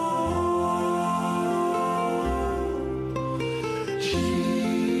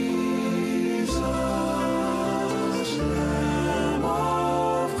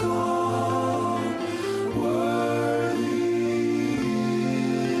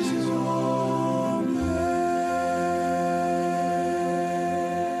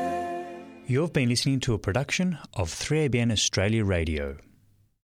 You've been listening to a production of 3ABN Australia Radio.